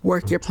plan,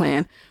 work your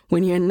plan.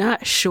 When you're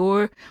not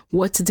sure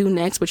what to do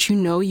next, but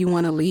you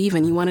want to leave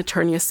and you want to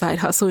turn your side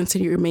hustle into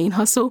your main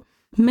hustle,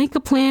 make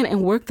a plan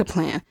and work the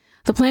plan.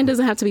 The plan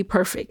doesn't have to be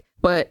perfect,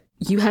 but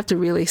you have to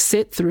really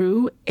sit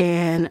through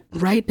and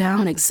write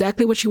down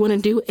exactly what you want to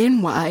do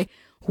and why,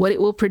 what it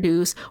will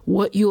produce,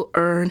 what you'll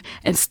earn,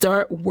 and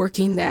start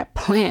working that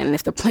plan. And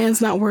if the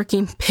plan's not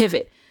working,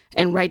 pivot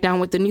and write down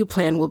what the new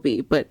plan will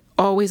be. But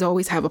always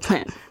have a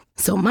plan.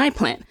 So my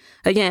plan,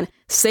 again,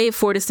 save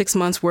 4 to 6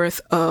 months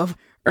worth of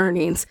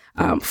earnings,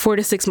 4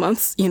 to 6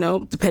 months,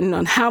 depending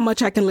on how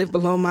much I can live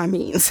below my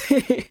means.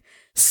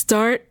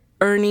 Start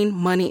earning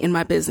money in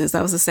my business.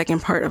 That was the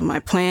second part of my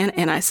plan,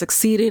 and I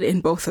succeeded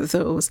in both of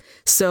those.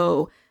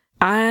 So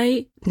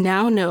I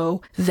now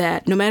know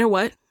that no matter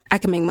what, I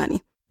can make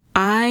money.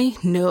 I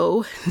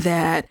know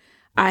that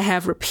I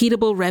have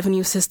repeatable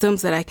revenue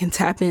systems that I can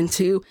tap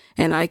into,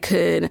 and I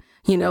could,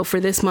 for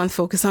this month,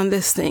 focus on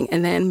this thing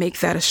and then make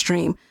that a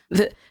stream.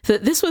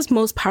 This was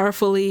most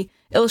powerfully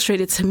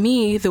illustrated to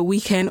me the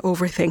weekend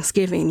over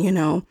Thanksgiving.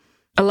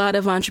 A lot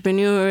of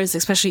entrepreneurs,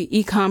 especially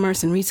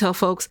e-commerce and retail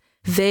folks,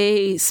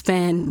 they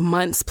spend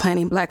months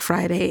planning Black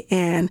Friday.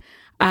 And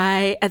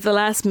I, at the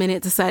last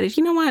minute, decided,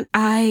 you know what?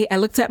 I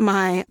looked at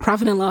my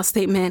profit and loss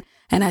statement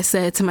and I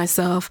said to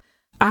myself,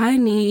 I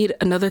need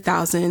another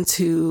 1,000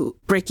 to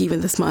break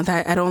even this month.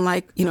 I don't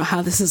like,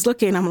 how this is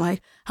looking. I'm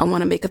like, I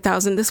want to make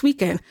 1,000 this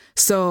weekend.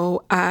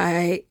 So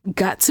I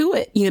got to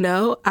it.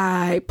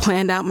 I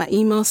planned out my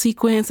email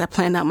sequence. I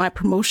planned out my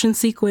promotion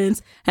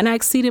sequence, and I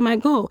exceeded my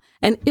goal.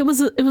 And it was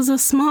a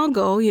small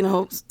goal,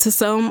 to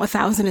some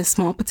 1,000 is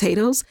small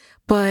potatoes.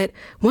 But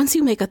once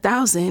you make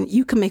 1,000,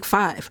 you can make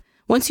 5.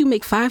 Once you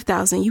make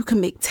 5,000, you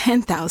can make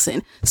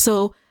 10,000.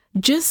 So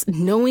just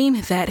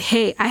knowing that,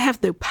 hey, I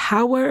have the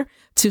power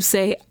to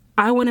say,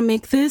 I want to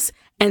make this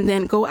and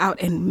then go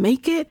out and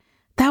make it.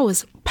 That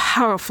was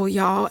powerful,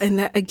 y'all. And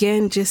that,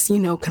 again, just,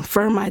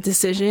 confirm my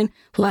decision.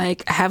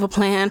 Like, I have a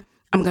plan.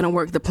 I'm going to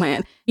work the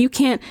plan. You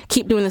can't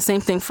keep doing the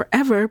same thing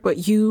forever,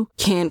 but you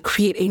can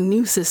create a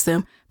new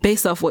system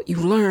based off what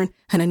you've learned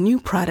and a new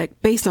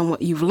product based on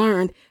what you've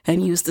learned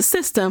and use the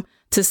system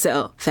to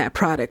sell that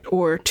product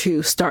or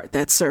to start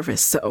that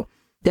service. So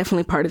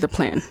definitely part of the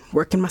plan,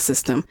 working my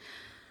system.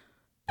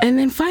 And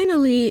then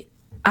finally,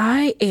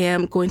 I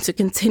am going to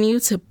continue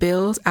to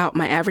build out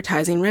my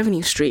advertising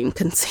revenue stream,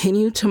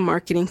 continue to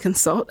marketing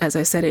consult, as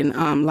I said in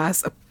a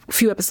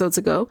few episodes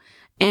ago.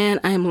 And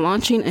I'm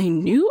launching a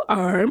new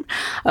arm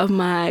of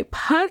my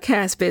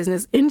podcast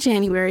business in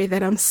January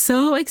that I'm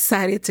so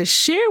excited to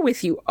share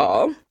with you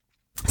all.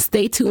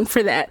 Stay tuned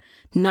for that.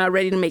 Not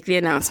ready to make the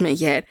announcement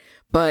yet,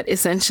 but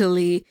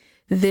essentially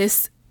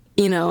this,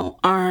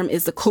 arm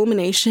is the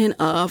culmination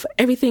of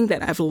everything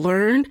that I've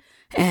learned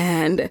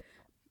and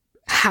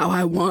how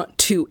I want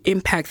to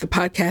impact the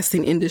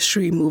podcasting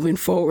industry moving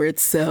forward.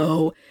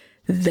 So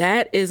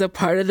that is a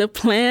part of the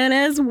plan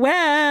as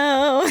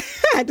well.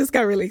 I just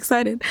got really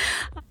excited.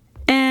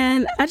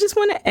 And I just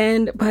want to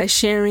end by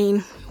sharing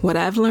what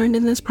I've learned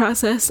in this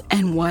process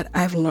and what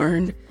I've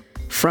learned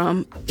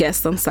from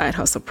guests on Side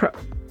Hustle Pro.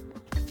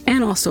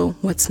 And also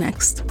what's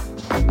next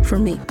for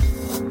me.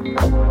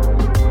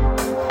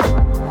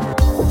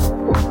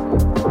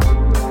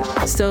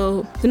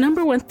 So the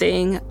number one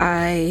thing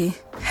I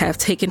have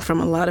taken from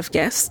a lot of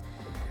guests,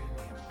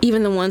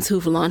 even the ones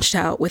who've launched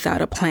out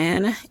without a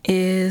plan,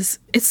 is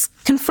it's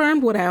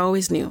confirmed what I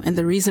always knew. And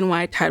the reason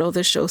why I titled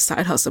this show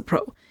Side Hustle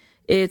Pro,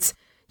 it's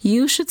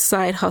you should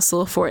side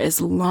hustle for as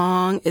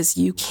long as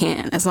you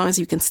can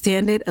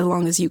stand it, as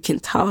long as you can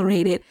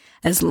tolerate it,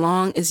 as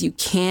long as you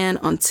can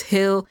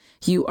until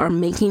you are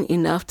making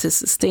enough to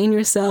sustain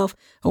yourself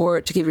or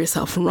to give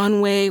yourself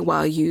runway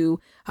while you,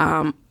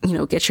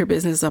 get your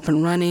business up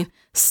and running.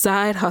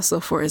 Side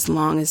hustle for as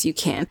long as you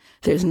can.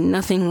 There's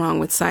nothing wrong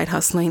with side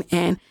hustling,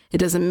 and it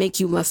doesn't make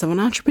you less of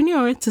an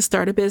entrepreneur to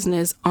start a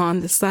business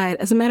on the side.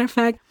 As a matter of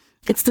fact,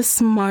 it's the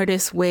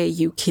smartest way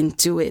you can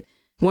do it.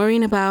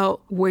 Worrying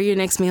about where your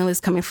next meal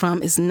is coming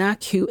from is not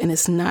cute and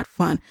it's not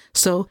fun.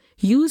 So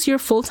use your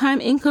full-time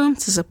income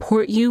to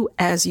support you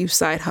as you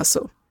side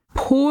hustle.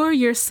 Pour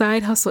your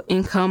side hustle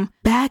income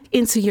back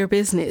into your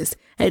business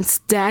and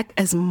stack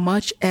as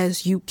much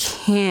as you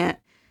can.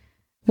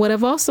 What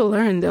I've also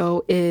learned,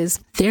 though, is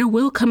there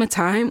will come a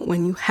time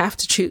when you have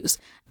to choose.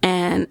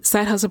 And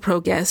Side Hustle Pro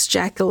guest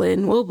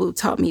Jacqueline Wobu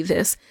taught me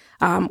this.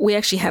 We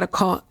actually had a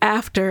call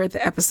after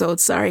the episode.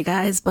 Sorry,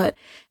 guys, but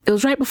it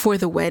was right before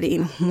the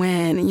wedding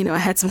when, I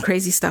had some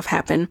crazy stuff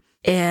happen.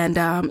 And,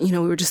 we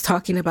were just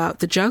talking about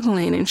the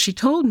juggling. And she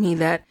told me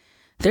that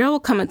there will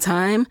come a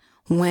time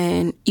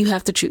when you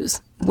have to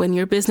choose. When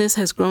your business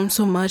has grown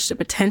so much, the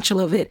potential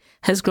of it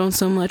has grown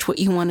so much, what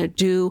you want to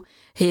do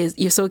is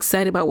you're so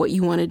excited about what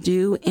you want to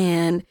do,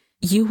 and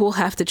you will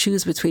have to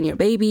choose between your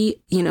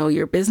baby,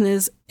 your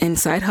business and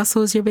side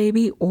hustle is your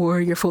baby,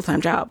 or your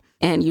full-time job.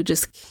 And you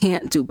just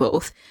can't do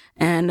both.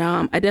 And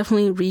I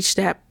definitely reached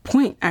that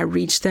point. I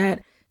reached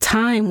that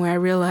time where I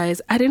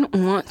realized I didn't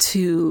want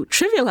to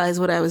trivialize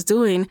what I was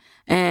doing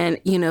and,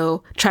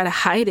 try to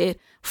hide it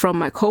from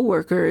my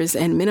coworkers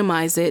and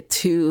minimize it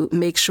to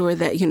make sure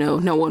that,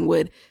 no one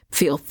would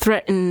feel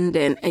threatened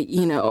and,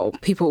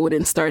 people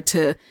wouldn't start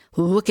to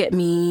look at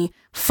me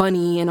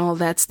funny and all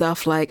that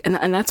stuff.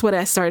 And that's what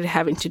I started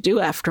having to do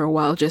after a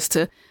while, just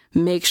to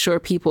make sure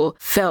people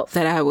felt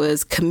that I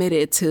was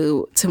committed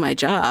to my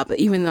job,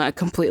 even though I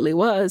completely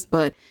was.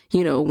 But,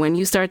 when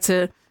you start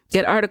to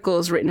get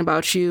articles written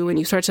about you and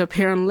you start to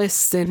appear on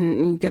lists and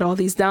you get all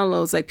these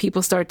downloads,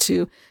 people start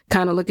to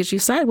kind of look at you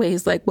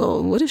sideways,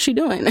 well, what is she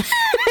doing?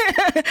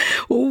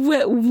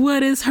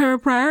 What is her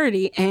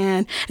priority?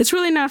 And it's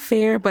really not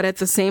fair, but at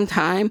the same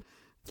time,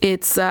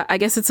 it's, I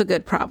guess it's a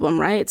good problem,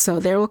 right? So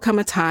there will come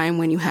a time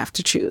when you have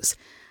to choose.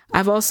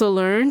 I've also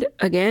learned,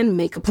 again,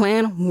 make a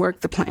plan,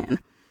 work the plan.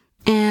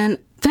 And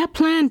that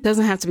plan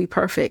doesn't have to be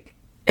perfect.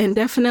 And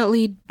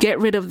definitely get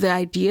rid of the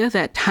idea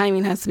that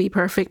timing has to be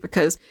perfect,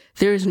 because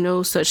there's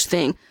no such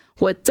thing.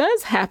 What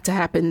does have to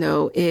happen,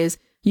 though, is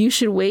you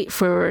should wait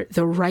for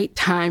the right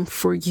time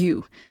for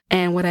you.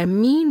 And what I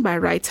mean by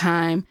right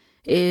time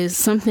is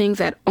something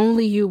that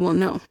only you will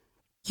know.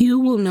 You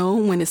will know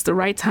when it's the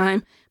right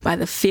time by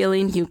the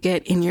feeling you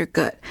get in your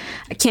gut.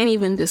 I can't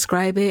even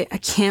describe it. I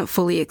can't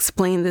fully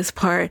explain this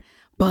part,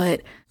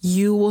 but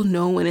you will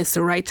know when it's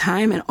the right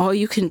time. And all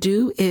you can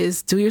do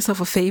is do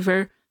yourself a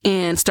favor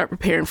and start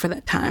preparing for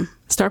that time.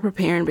 Start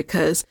preparing,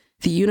 because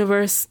the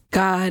universe,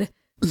 God,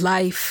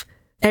 life,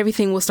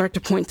 everything will start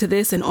to point to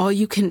this. And all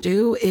you can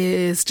do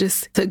is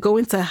just to go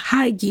into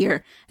high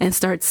gear and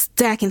start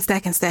stacking.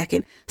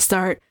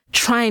 Start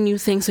trying new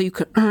things so you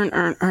could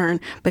earn,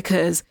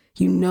 because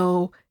you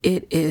know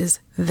it is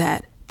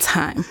that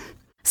time.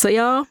 So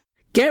y'all,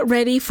 get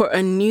ready for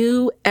a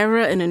new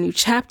era and a new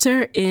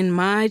chapter in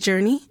my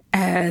journey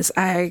as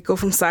I go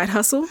from side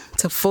hustle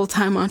to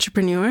full-time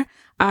entrepreneur.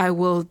 I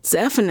will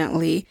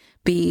definitely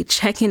be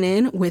checking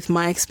in with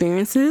my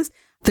experiences,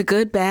 the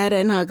good, bad,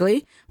 and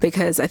ugly,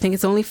 because I think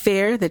it's only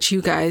fair that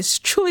you guys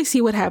truly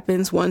see what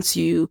happens once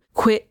you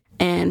quit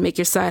and make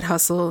your side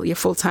hustle your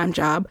full-time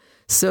job.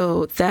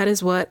 So that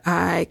is what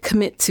I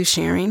commit to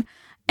sharing.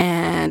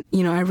 And,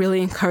 I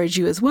really encourage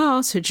you as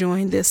well to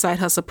join the Side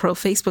Hustle Pro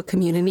Facebook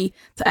community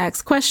to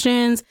ask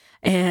questions.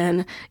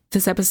 And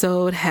this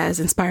episode has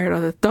inspired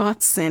other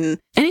thoughts and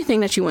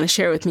anything that you want to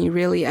share with me.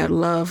 Really, I'd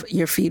love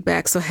your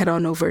feedback. So head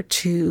on over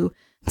to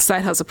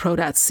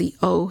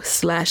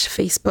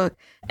sidehustlepro.co/Facebook.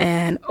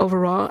 And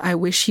overall, I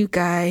wish you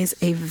guys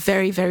a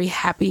very, very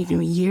happy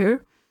new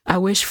year. I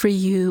wish for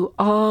you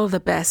all the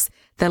best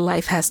that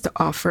life has to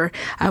offer.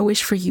 I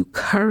wish for you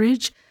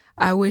courage.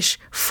 I wish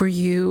for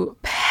you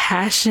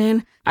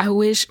passion. I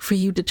wish for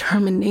you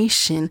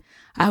determination.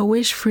 I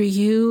wish for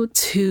you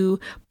to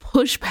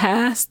push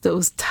past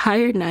those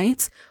tired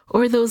nights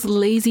or those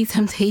lazy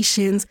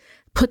temptations,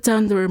 put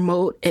down the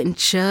remote and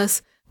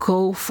just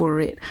go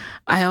for it.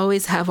 I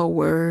always have a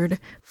word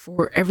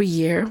for every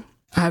year.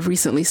 I've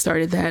recently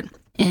started that.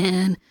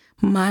 And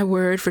my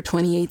word for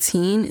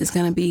 2018 is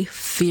going to be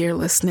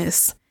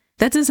fearlessness.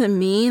 That doesn't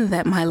mean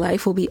that my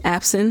life will be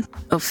absent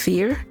of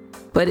fear,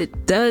 but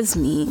it does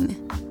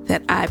mean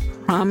that I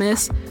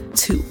promise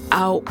to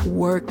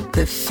outwork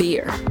the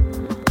fear.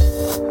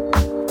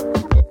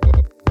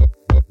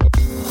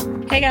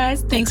 Hey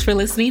guys, thanks for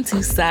listening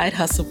to Side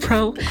Hustle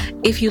Pro.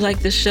 If you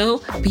like the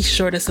show, be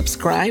sure to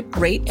subscribe,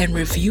 rate, and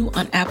review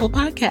on Apple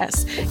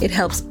Podcasts. It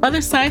helps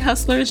other side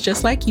hustlers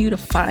just like you to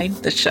find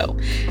the show.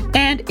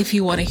 And if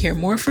you want to hear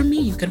more from me,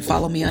 you can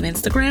follow me on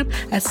Instagram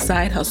at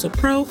Side Hustle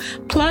Pro.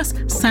 Plus,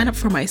 sign up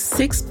for my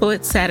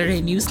 6-bullet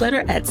Saturday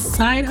newsletter at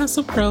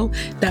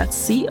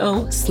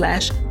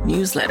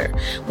sidehustlepro.co/newsletter.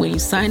 When you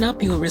sign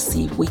up, you will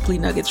receive weekly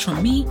nuggets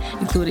from me,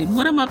 including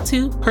what I'm up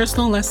to,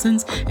 personal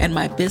lessons, and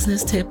my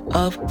business tip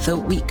of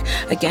the week.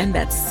 Again,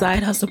 that's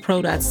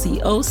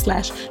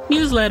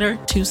sidehustlepro.co/newsletter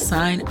to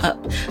sign up.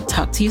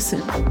 Talk to you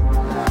soon.